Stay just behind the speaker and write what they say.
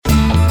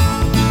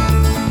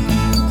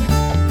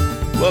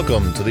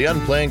Welcome to The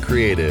Unplanned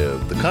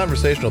Creative, the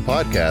conversational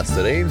podcast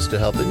that aims to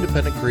help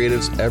independent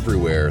creatives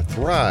everywhere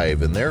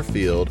thrive in their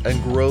field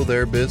and grow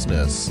their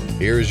business.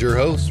 Here's your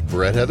host,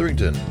 Brett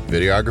Hetherington,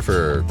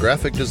 videographer,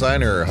 graphic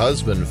designer,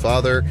 husband,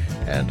 father,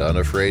 and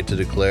unafraid to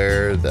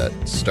declare that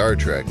Star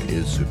Trek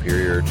is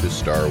superior to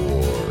Star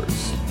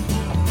Wars.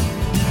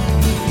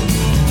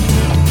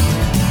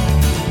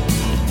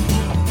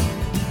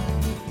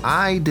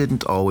 I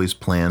didn't always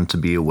plan to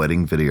be a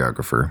wedding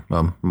videographer,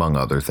 among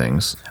other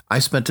things. I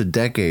spent a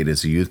decade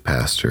as a youth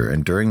pastor,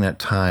 and during that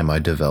time I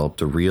developed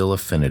a real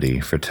affinity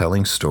for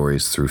telling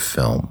stories through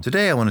film.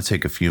 Today I want to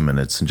take a few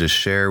minutes and just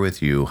share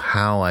with you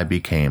how I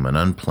became an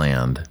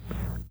unplanned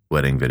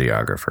wedding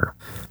videographer.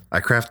 I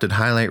crafted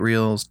highlight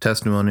reels,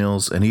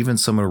 testimonials, and even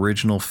some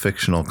original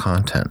fictional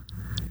content.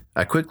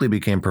 I quickly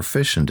became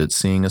proficient at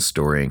seeing a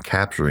story and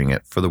capturing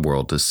it for the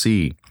world to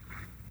see.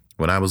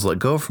 When I was let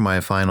go from my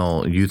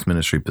final youth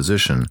ministry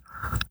position,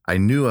 I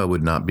knew I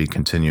would not be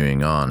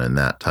continuing on in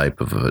that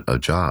type of a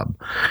job,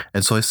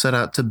 and so I set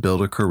out to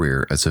build a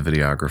career as a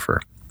videographer.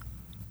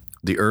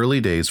 The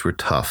early days were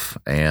tough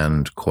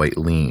and quite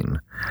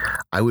lean.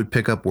 I would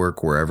pick up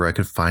work wherever I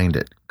could find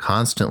it,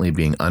 constantly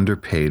being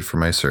underpaid for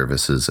my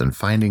services and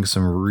finding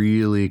some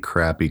really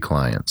crappy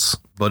clients.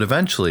 But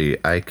eventually,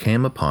 I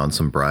came upon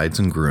some brides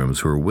and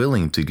grooms who were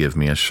willing to give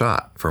me a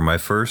shot. For my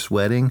first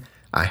wedding,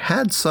 I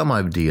had some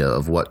idea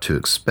of what to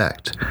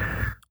expect.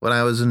 When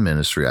I was in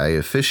ministry, I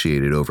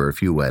officiated over a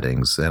few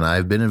weddings, and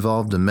I've been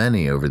involved in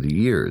many over the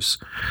years,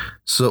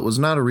 so it was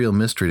not a real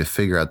mystery to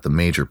figure out the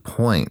major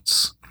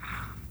points.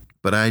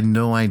 But I had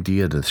no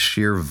idea the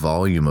sheer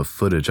volume of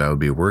footage I would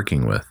be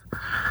working with.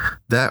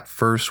 That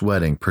first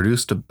wedding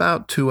produced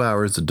about 2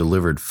 hours of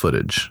delivered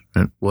footage.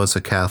 It was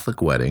a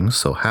Catholic wedding,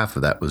 so half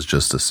of that was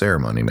just a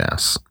ceremony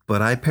mass.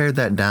 But I pared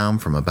that down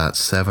from about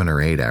 7 or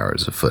 8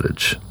 hours of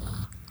footage.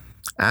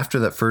 After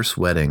that first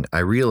wedding, I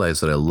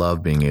realized that I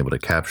love being able to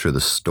capture the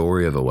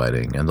story of a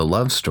wedding and the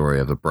love story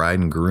of a bride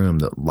and groom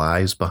that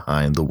lies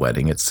behind the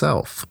wedding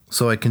itself.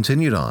 So I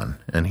continued on,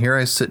 and here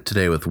I sit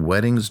today with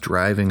weddings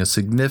driving a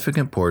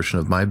significant portion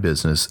of my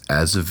business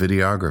as a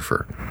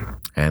videographer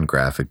and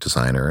graphic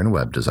designer and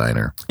web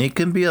designer. It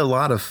can be a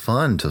lot of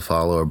fun to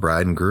follow a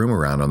bride and groom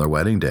around on their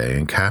wedding day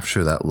and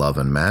capture that love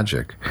and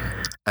magic.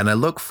 And I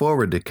look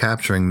forward to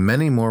capturing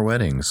many more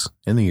weddings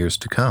in the years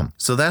to come.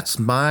 So that's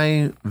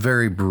my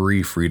very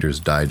brief Reader's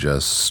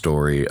Digest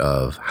story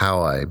of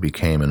how I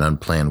became an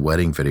unplanned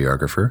wedding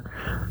videographer.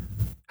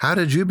 How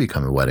did you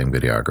become a wedding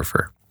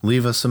videographer?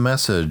 Leave us a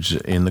message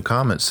in the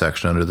comments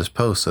section under this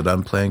post at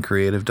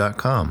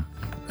unplannedcreative.com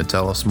and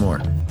tell us more.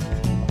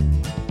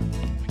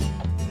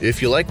 If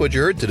you like what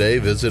you heard today,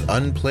 visit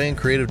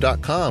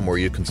unplannedcreative.com, where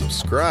you can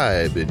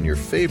subscribe in your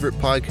favorite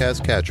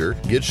podcast catcher,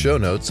 get show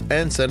notes,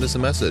 and send us a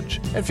message.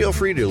 And feel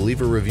free to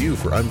leave a review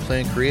for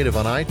Unplanned Creative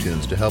on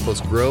iTunes to help us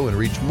grow and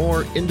reach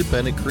more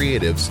independent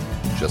creatives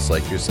just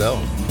like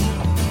yourself.